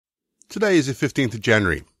Today is the 15th of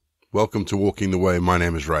January. Welcome to Walking the Way. My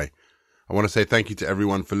name is Ray. I want to say thank you to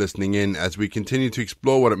everyone for listening in as we continue to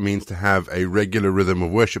explore what it means to have a regular rhythm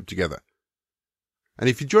of worship together. And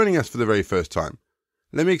if you're joining us for the very first time,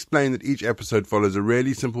 let me explain that each episode follows a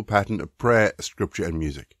really simple pattern of prayer, scripture, and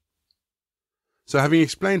music. So having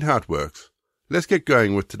explained how it works, let's get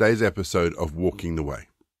going with today's episode of Walking the Way.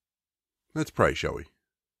 Let's pray, shall we?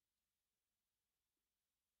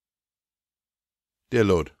 Dear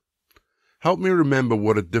Lord, help me remember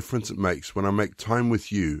what a difference it makes when I make time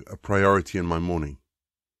with you a priority in my morning.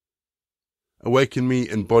 Awaken me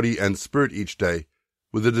in body and spirit each day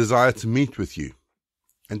with a desire to meet with you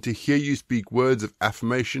and to hear you speak words of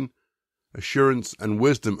affirmation, assurance, and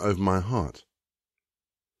wisdom over my heart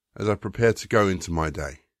as I prepare to go into my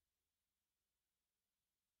day.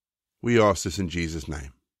 We ask this in Jesus'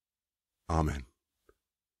 name. Amen.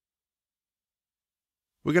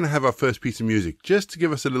 We're going to have our first piece of music just to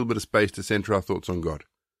give us a little bit of space to center our thoughts on God.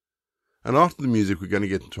 And after the music, we're going to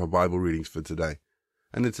get into our Bible readings for today.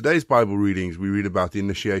 And in today's Bible readings, we read about the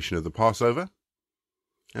initiation of the Passover,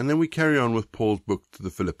 and then we carry on with Paul's book to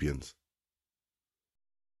the Philippians.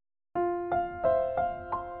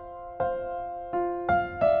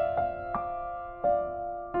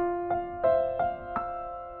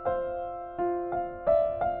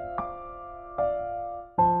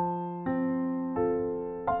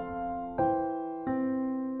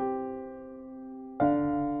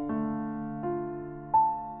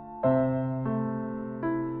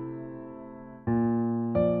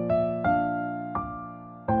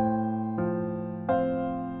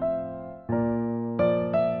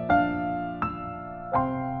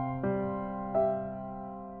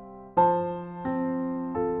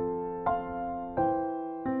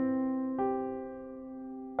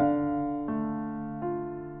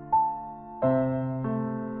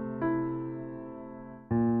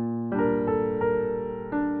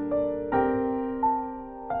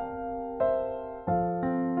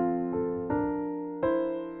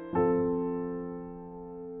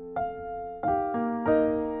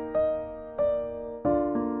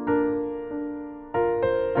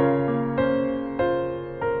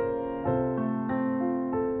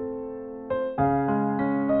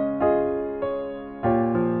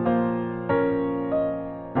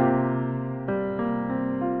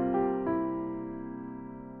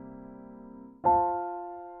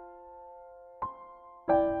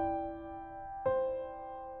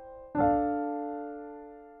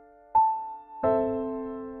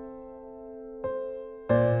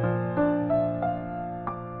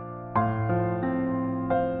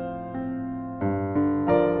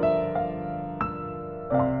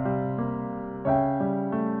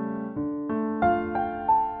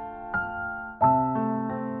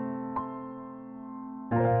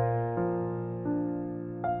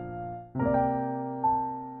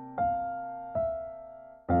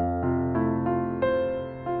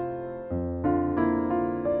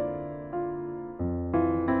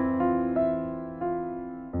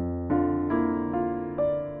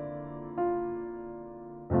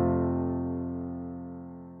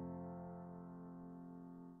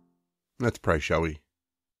 Let's pray, shall we?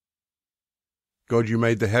 God, you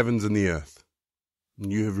made the heavens and the earth,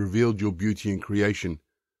 and you have revealed your beauty in creation,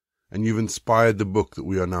 and you've inspired the book that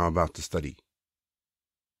we are now about to study.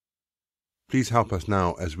 Please help us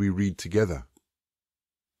now as we read together.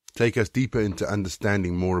 Take us deeper into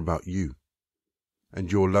understanding more about you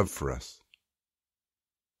and your love for us.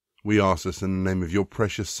 We ask this in the name of your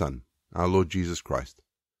precious Son, our Lord Jesus Christ.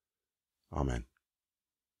 Amen.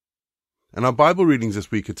 And our Bible readings this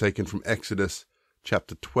week are taken from Exodus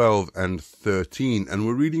chapter 12 and 13, and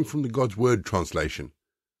we're reading from the God's Word translation.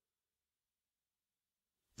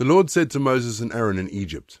 The Lord said to Moses and Aaron in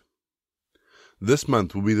Egypt, "This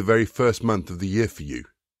month will be the very first month of the year for you.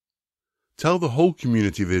 Tell the whole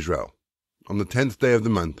community of Israel, on the 10th day of the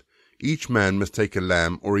month, each man must take a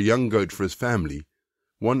lamb or a young goat for his family,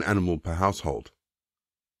 one animal per household.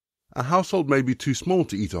 A household may be too small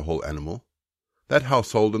to eat a whole animal. That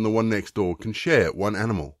household and the one next door can share one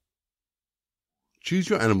animal. Choose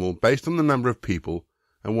your animal based on the number of people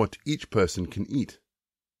and what each person can eat.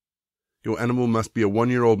 Your animal must be a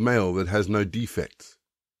 1-year-old male that has no defects.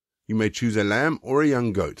 You may choose a lamb or a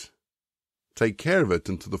young goat. Take care of it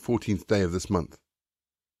until the 14th day of this month.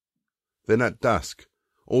 Then at dusk,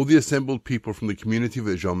 all the assembled people from the community of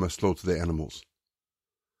Israel must slaughter their animals.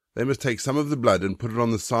 They must take some of the blood and put it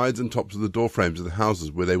on the sides and tops of the doorframes of the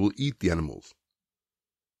houses where they will eat the animals.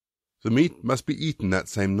 The meat must be eaten that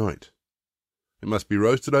same night. It must be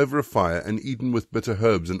roasted over a fire and eaten with bitter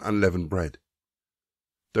herbs and unleavened bread.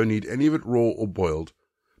 Don't eat any of it raw or boiled,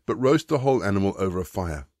 but roast the whole animal over a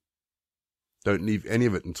fire. Don't leave any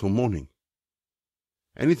of it until morning.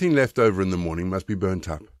 Anything left over in the morning must be burnt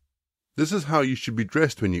up. This is how you should be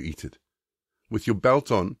dressed when you eat it, with your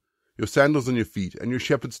belt on, your sandals on your feet, and your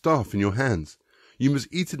shepherd's staff in your hands. You must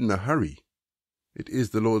eat it in a hurry. It is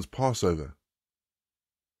the Lord's Passover.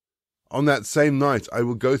 On that same night I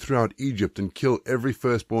will go throughout Egypt and kill every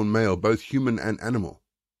firstborn male, both human and animal.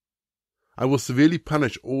 I will severely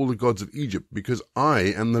punish all the gods of Egypt, because I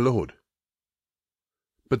am the Lord.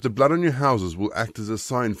 But the blood on your houses will act as a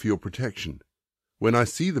sign for your protection. When I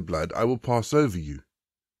see the blood, I will pass over you.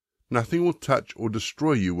 Nothing will touch or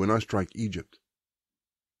destroy you when I strike Egypt.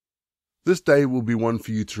 This day will be one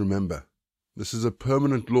for you to remember. This is a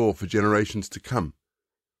permanent law for generations to come.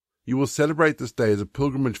 You will celebrate this day as a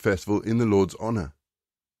pilgrimage festival in the Lord's honor.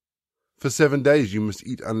 For 7 days you must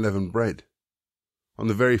eat unleavened bread. On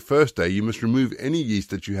the very first day you must remove any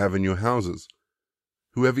yeast that you have in your houses.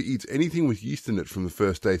 Whoever eats anything with yeast in it from the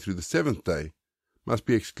first day through the 7th day must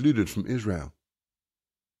be excluded from Israel.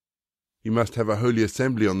 You must have a holy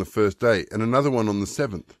assembly on the first day and another one on the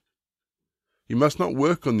 7th. You must not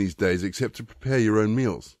work on these days except to prepare your own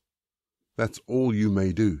meals. That's all you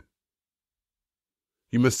may do.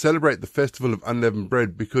 You must celebrate the festival of unleavened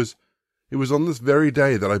bread, because it was on this very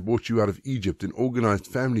day that I brought you out of Egypt in organized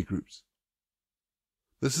family groups.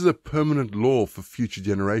 This is a permanent law for future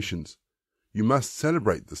generations. You must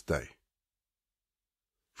celebrate this day.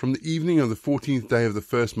 From the evening of the 14th day of the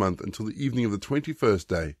first month until the evening of the 21st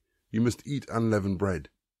day, you must eat unleavened bread.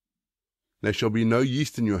 There shall be no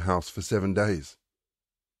yeast in your house for 7 days.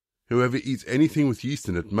 Whoever eats anything with yeast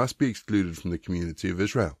in it must be excluded from the community of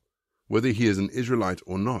Israel, whether he is an Israelite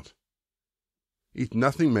or not. Eat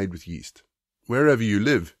nothing made with yeast. Wherever you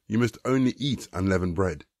live, you must only eat unleavened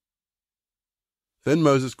bread. Then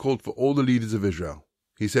Moses called for all the leaders of Israel.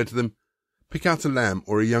 He said to them, "Pick out a lamb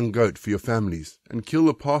or a young goat for your families, and kill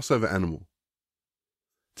the Passover animal.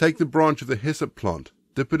 Take the branch of the hyssop plant,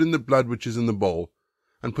 dip it in the blood which is in the bowl,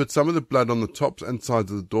 and put some of the blood on the tops and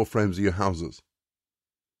sides of the door frames of your houses.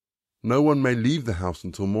 No one may leave the house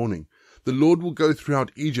until morning. The Lord will go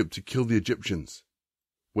throughout Egypt to kill the Egyptians.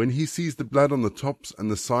 When he sees the blood on the tops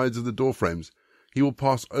and the sides of the door frames, he will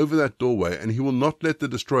pass over that doorway, and he will not let the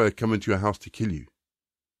destroyer come into your house to kill you.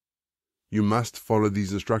 You must follow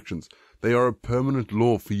these instructions. They are a permanent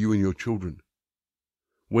law for you and your children.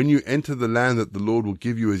 When you enter the land that the Lord will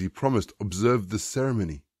give you as he promised, observe this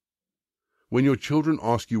ceremony. When your children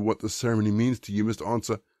ask you what the ceremony means to you, you must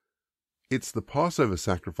answer, 'It's the Passover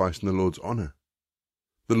sacrifice in the Lord's honor.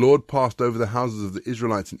 The Lord passed over the houses of the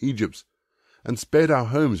Israelites in Egypt and spared our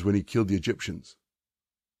homes when he killed the Egyptians.'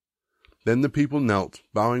 Then the people knelt,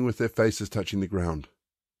 bowing with their faces touching the ground.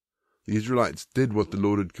 The Israelites did what the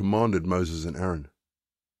Lord had commanded Moses and Aaron.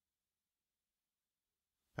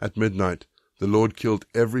 At midnight, the Lord killed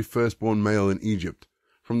every firstborn male in Egypt,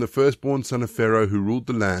 from the firstborn son of Pharaoh who ruled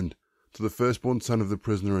the land to the firstborn son of the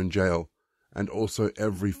prisoner in jail, and also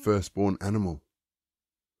every firstborn animal.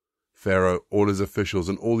 Pharaoh, all his officials,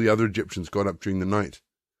 and all the other Egyptians got up during the night.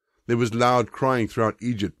 There was loud crying throughout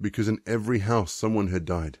Egypt, because in every house someone had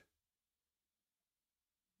died.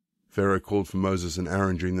 Pharaoh called for Moses and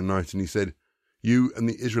Aaron during the night, and he said, "You and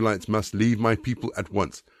the Israelites must leave my people at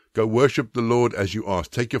once. Go worship the Lord as you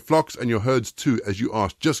asked. Take your flocks and your herds too, as you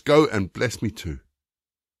asked. Just go and bless me too."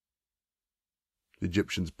 The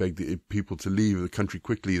Egyptians begged the people to leave the country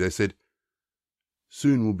quickly. They said,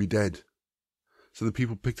 "Soon we'll be dead." So the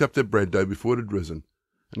people picked up their bread dough before it had risen,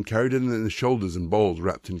 and carried it in their shoulders in bowls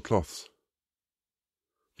wrapped in cloths.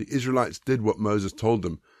 The Israelites did what Moses told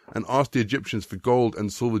them, and asked the Egyptians for gold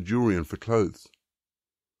and silver jewelry and for clothes.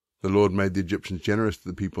 The Lord made the Egyptians generous to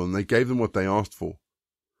the people, and they gave them what they asked for.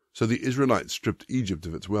 So the Israelites stripped Egypt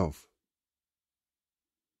of its wealth.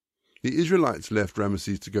 The Israelites left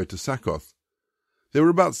Ramesses to go to Succoth. There were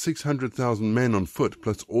about 600,000 men on foot,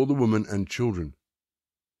 plus all the women and children.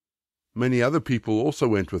 Many other people also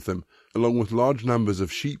went with them, along with large numbers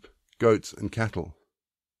of sheep, goats, and cattle.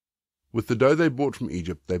 With the dough they brought from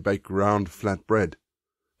Egypt, they baked round, flat bread.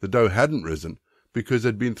 The dough hadn't risen, because it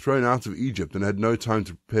had been thrown out of Egypt and had no time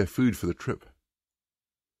to prepare food for the trip.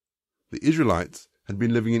 The Israelites had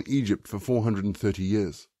been living in Egypt for 430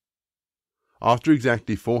 years. After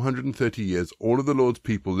exactly 430 years, all of the Lord's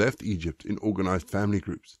people left Egypt in organized family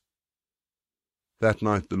groups. That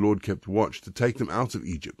night the Lord kept watch to take them out of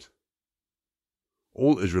Egypt.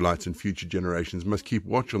 All Israelites in future generations must keep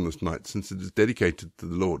watch on this night, since it is dedicated to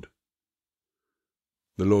the Lord.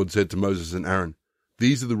 The Lord said to Moses and Aaron,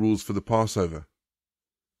 "These are the rules for the Passover.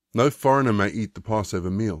 No foreigner may eat the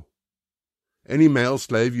Passover meal. Any male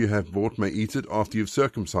slave you have bought may eat it after you have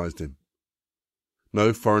circumcised him.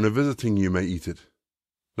 No foreigner visiting you may eat it.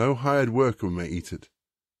 No hired worker may eat it.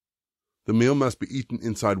 The meal must be eaten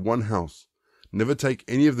inside one house. Never take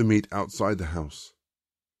any of the meat outside the house.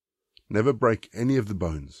 Never break any of the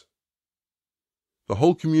bones. The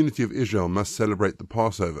whole community of Israel must celebrate the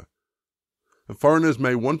Passover. And foreigners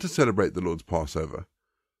may want to celebrate the Lord's Passover.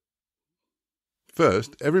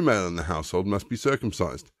 First, every male in the household must be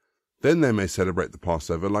circumcised. Then they may celebrate the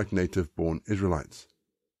Passover like native-born Israelites.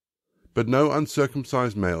 But no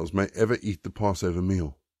uncircumcised males may ever eat the Passover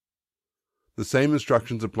meal. The same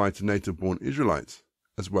instructions apply to native-born Israelites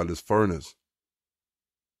as well as foreigners.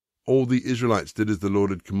 All the Israelites did as the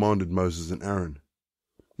Lord had commanded Moses and Aaron.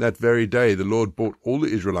 That very day the Lord brought all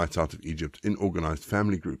the Israelites out of Egypt in organized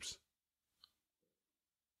family groups.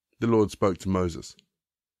 The Lord spoke to Moses,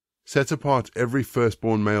 "Set apart every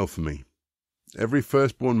firstborn male for me. Every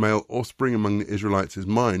firstborn male offspring among the Israelites is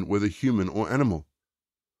mine, whether human or animal."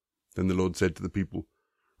 Then the Lord said to the people,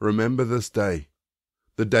 "Remember this day,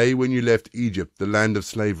 the day when you left Egypt, the land of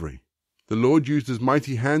slavery. The Lord used his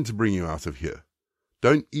mighty hand to bring you out of here.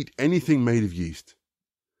 Don't eat anything made of yeast.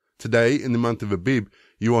 Today, in the month of Abib,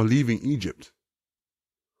 you are leaving Egypt.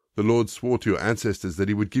 The Lord swore to your ancestors that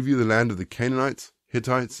he would give you the land of the Canaanites,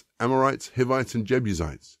 Hittites, Amorites, Hivites, and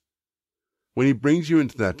Jebusites. When he brings you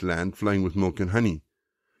into that land flowing with milk and honey,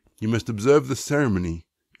 you must observe the ceremony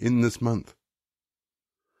in this month.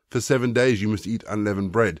 For 7 days you must eat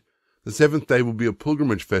unleavened bread. The 7th day will be a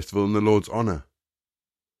pilgrimage festival in the Lord's honor.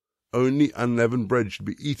 Only unleavened bread should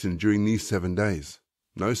be eaten during these 7 days.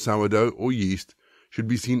 No sourdough or yeast should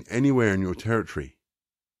be seen anywhere in your territory.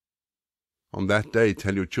 On that day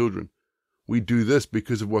tell your children, 'We do this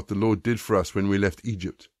because of what the Lord did for us when we left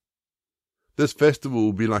Egypt.' This festival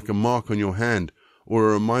will be like a mark on your hand or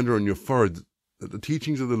a reminder on your forehead that the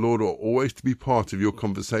teachings of the Lord are always to be part of your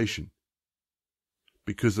conversation.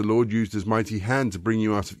 Because the Lord used his mighty hand to bring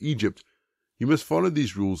you out of Egypt, you must follow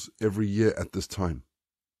these rules every year at this time.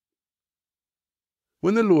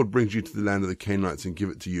 When the Lord brings you to the land of the Canaanites and give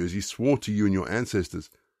it to you as he swore to you and your ancestors,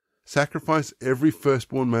 sacrifice every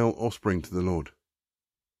firstborn male offspring to the Lord.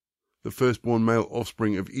 The firstborn male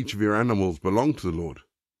offspring of each of your animals belong to the Lord.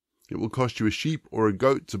 It will cost you a sheep or a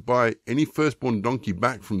goat to buy any firstborn donkey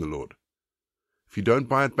back from the Lord. If you don't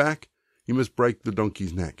buy it back, you must break the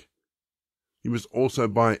donkey's neck. You must also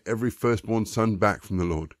buy every firstborn son back from the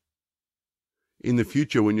Lord. In the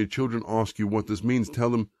future, when your children ask you what this means, tell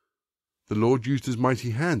them, 'The Lord used his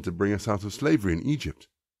mighty hand to bring us out of slavery in Egypt.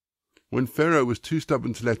 When Pharaoh was too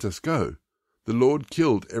stubborn to let us go, the Lord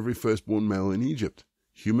killed every firstborn male in Egypt,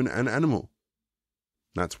 human and animal.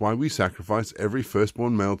 That's why we sacrifice every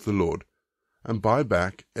firstborn male to the Lord and buy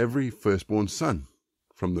back every firstborn son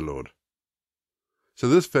from the Lord.' So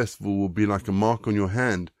this festival will be like a mark on your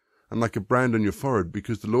hand and like a brand on your forehead,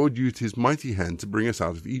 because the Lord used his mighty hand to bring us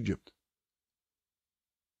out of Egypt."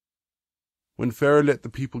 When Pharaoh let the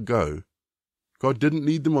people go, God didn't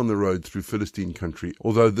lead them on the road through Philistine country,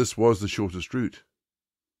 although this was the shortest route.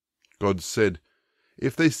 God said,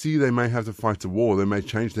 if they see they may have to fight a war, they may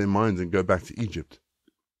change their minds and go back to Egypt.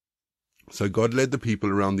 So God led the people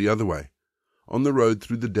around the other way, on the road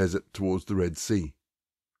through the desert towards the Red Sea.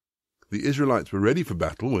 The Israelites were ready for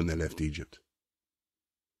battle when they left Egypt.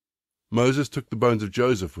 Moses took the bones of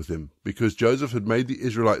Joseph with him, because Joseph had made the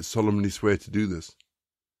Israelites solemnly swear to do this.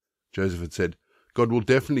 Joseph had said, "God will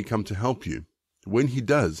definitely come to help you. When he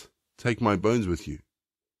does, take my bones with you."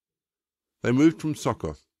 They moved from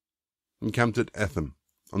Succoth and camped at Etham,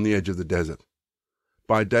 on the edge of the desert.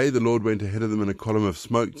 By day the Lord went ahead of them in a column of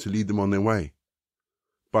smoke to lead them on their way.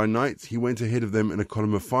 By night he went ahead of them in a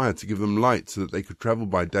column of fire to give them light so that they could travel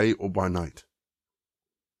by day or by night.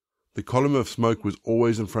 The column of smoke was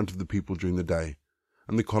always in front of the people during the day,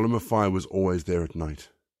 and the column of fire was always there at night.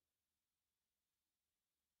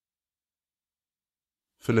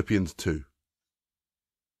 Philippians 2.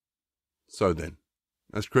 So then,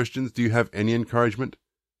 as Christians, do you have any encouragement?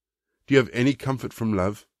 Do you have any comfort from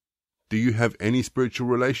love? Do you have any spiritual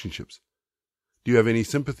relationships? Do you have any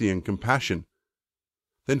sympathy and compassion?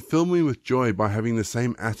 Then fill me with joy by having the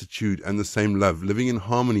same attitude and the same love, living in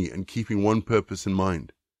harmony and keeping one purpose in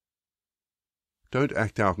mind. Don't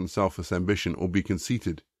act out in selfish ambition or be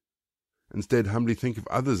conceited. Instead, humbly think of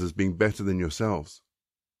others as being better than yourselves.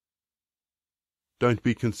 Don't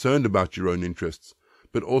be concerned about your own interests,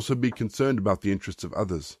 but also be concerned about the interests of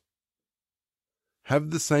others.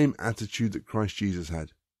 Have the same attitude that Christ Jesus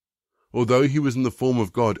had. Although he was in the form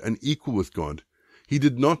of God and equal with God, he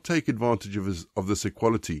did not take advantage of this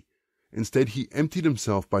equality. Instead, he emptied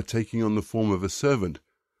himself by taking on the form of a servant,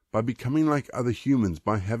 by becoming like other humans,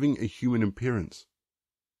 by having a human appearance.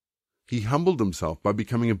 He humbled himself by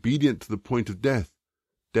becoming obedient to the point of death,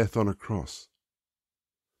 death on a cross.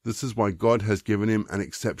 This is why God has given him an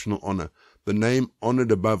exceptional honor, the name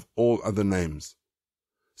honored above all other names,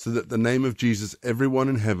 so that the name of Jesus everyone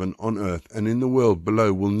in heaven, on earth, and in the world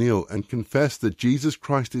below will kneel and confess that Jesus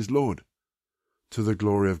Christ is Lord, to the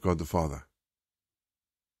glory of God the Father.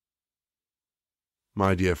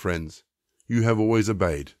 My dear friends, you have always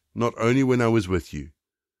obeyed, not only when I was with you,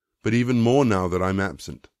 but even more now that I am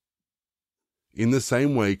absent. In the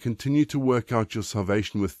same way, continue to work out your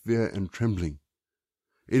salvation with fear and trembling.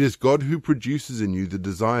 It is God who produces in you the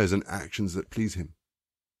desires and actions that please him.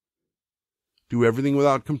 Do everything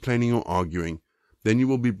without complaining or arguing, then you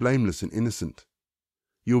will be blameless and innocent.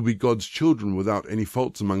 You will be God's children without any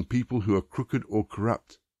faults among people who are crooked or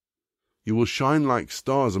corrupt. You will shine like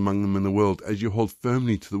stars among them in the world as you hold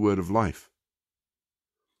firmly to the word of life.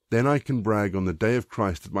 Then I can brag on the day of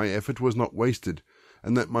Christ that my effort was not wasted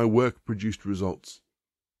and that my work produced results.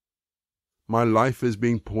 My life is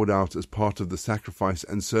being poured out as part of the sacrifice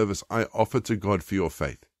and service I offer to God for your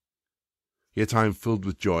faith. Yet I am filled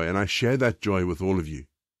with joy, and I share that joy with all of you.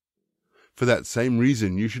 For that same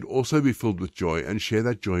reason, you should also be filled with joy and share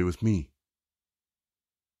that joy with me.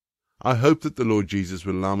 I hope that the Lord Jesus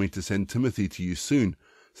will allow me to send Timothy to you soon,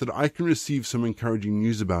 so that I can receive some encouraging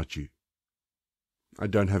news about you. I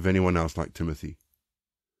don't have anyone else like Timothy.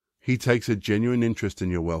 He takes a genuine interest in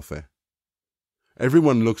your welfare.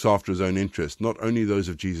 Everyone looks after his own interests, not only those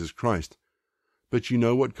of Jesus Christ, but you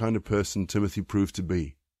know what kind of person Timothy proved to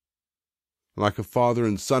be. Like a father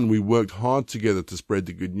and son, we worked hard together to spread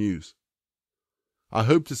the good news. I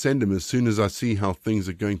hope to send him as soon as I see how things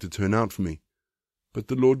are going to turn out for me, but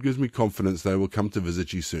the Lord gives me confidence that I will come to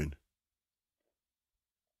visit you soon.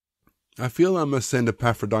 I feel I must send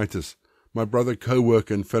Epaphroditus, my brother,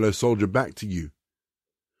 co-worker, and fellow soldier, back to you.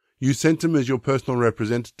 You sent him as your personal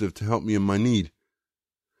representative to help me in my need.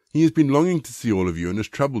 He has been longing to see all of you and is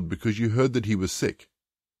troubled because you heard that he was sick.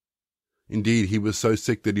 Indeed, he was so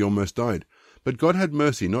sick that he almost died, but God had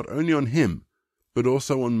mercy not only on him, but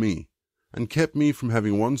also on me, and kept me from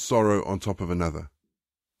having one sorrow on top of another.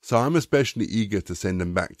 So I'm especially eager to send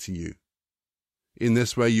him back to you. In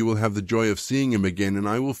this way you will have the joy of seeing him again, and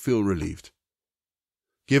I will feel relieved.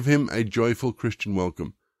 Give him a joyful Christian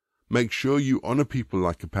welcome. Make sure you honor people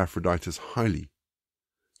like Epaphroditus highly.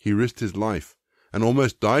 He risked his life and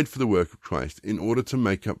almost died for the work of Christ in order to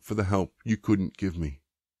make up for the help you couldn't give me.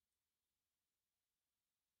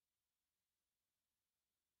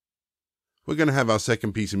 We're going to have our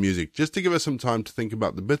second piece of music just to give us some time to think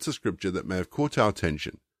about the bits of scripture that may have caught our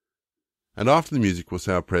attention. And after the music, we'll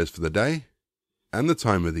say our prayers for the day and the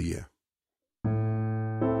time of the year.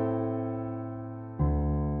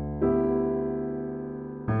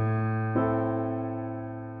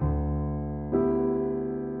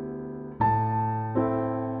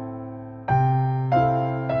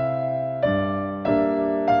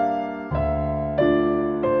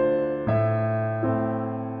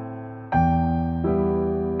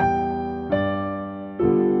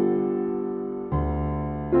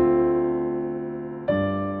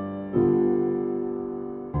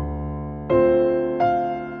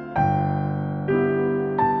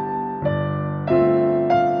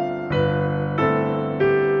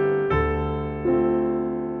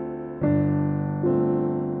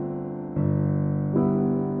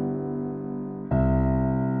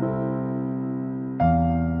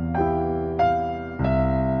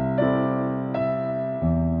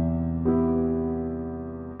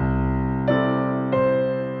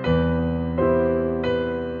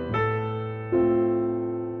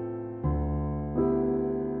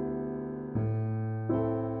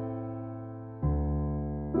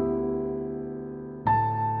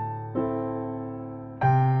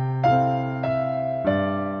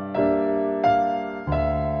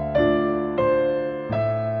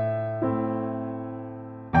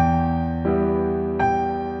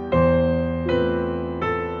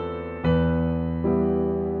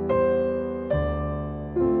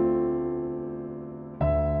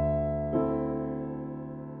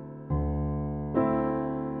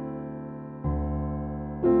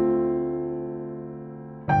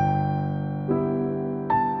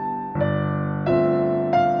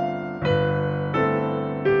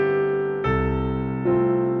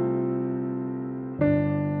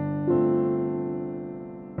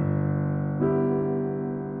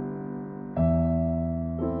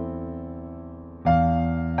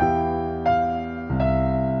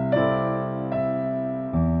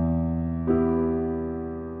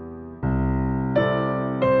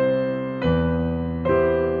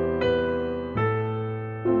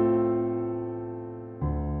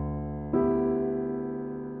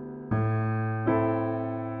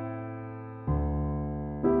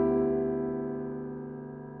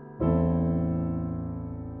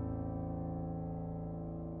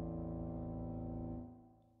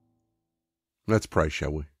 Let's pray,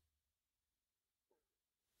 shall we?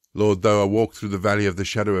 Lord, though I walk through the valley of the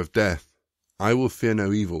shadow of death, I will fear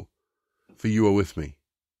no evil, for you are with me.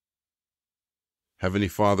 Heavenly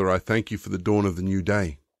Father, I thank you for the dawn of the new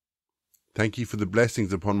day. Thank you for the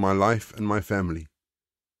blessings upon my life and my family.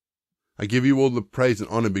 I give you all the praise and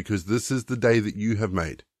honor because this is the day that you have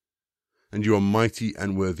made, and you are mighty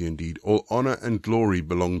and worthy indeed. All honor and glory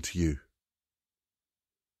belong to you.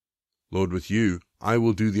 Lord, with you, I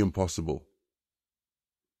will do the impossible.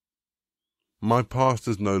 My past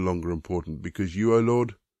is no longer important because you, O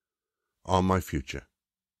Lord, are my future.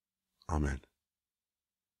 Amen.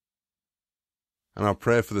 And our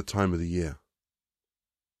prayer for the time of the year.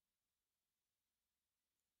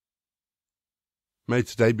 May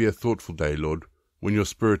today be a thoughtful day, Lord, when your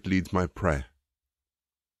Spirit leads my prayer.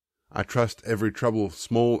 I trust every trouble,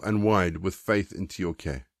 small and wide, with faith into your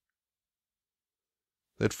care.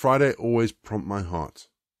 Let Friday always prompt my heart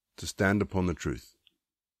to stand upon the truth.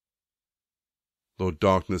 Lord,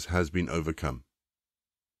 darkness has been overcome.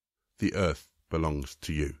 The earth belongs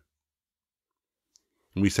to you.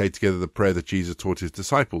 And we say together the prayer that Jesus taught his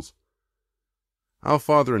disciples. Our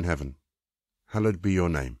Father in heaven, hallowed be your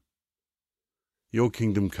name. Your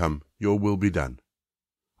kingdom come, your will be done,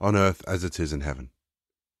 on earth as it is in heaven.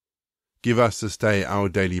 Give us this day our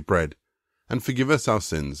daily bread, and forgive us our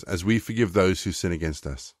sins, as we forgive those who sin against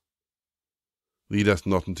us. Lead us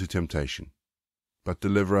not into temptation, but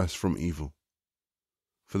deliver us from evil.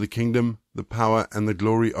 For the kingdom, the power, and the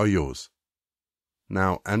glory are yours,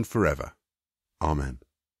 now and forever. Amen.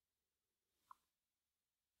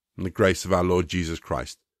 And the grace of our Lord Jesus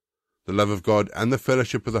Christ, the love of God, and the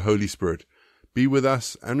fellowship of the Holy Spirit be with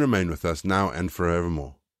us and remain with us now and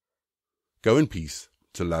forevermore. Go in peace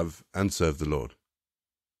to love and serve the Lord.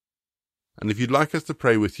 And if you'd like us to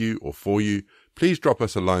pray with you or for you, please drop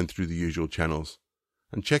us a line through the usual channels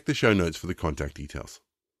and check the show notes for the contact details.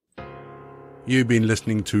 You've been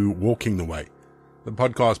listening to Walking the Way, the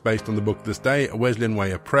podcast based on the book This Day, A Wesleyan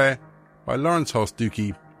Way of Prayer by Lawrence Hulse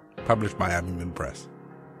Dukey, published by Abingdon Press.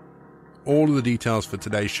 All of the details for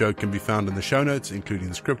today's show can be found in the show notes, including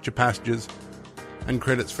the scripture passages and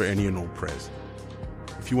credits for any and all prayers.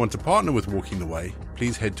 If you want to partner with Walking the Way,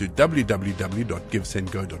 please head to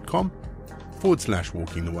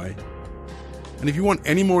www.givesendgo.com/Walking the Way. And if you want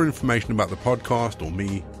any more information about the podcast or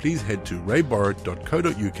me, please head to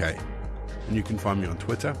ray.borrett.co.uk, and you can find me on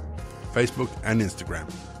Twitter, Facebook and Instagram.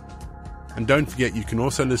 And don't forget, you can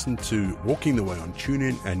also listen to Walking the Way on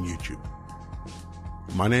TuneIn and YouTube.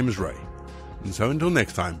 My name is Ray, and so until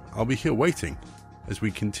next time, I'll be here waiting as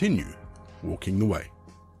we continue walking the way.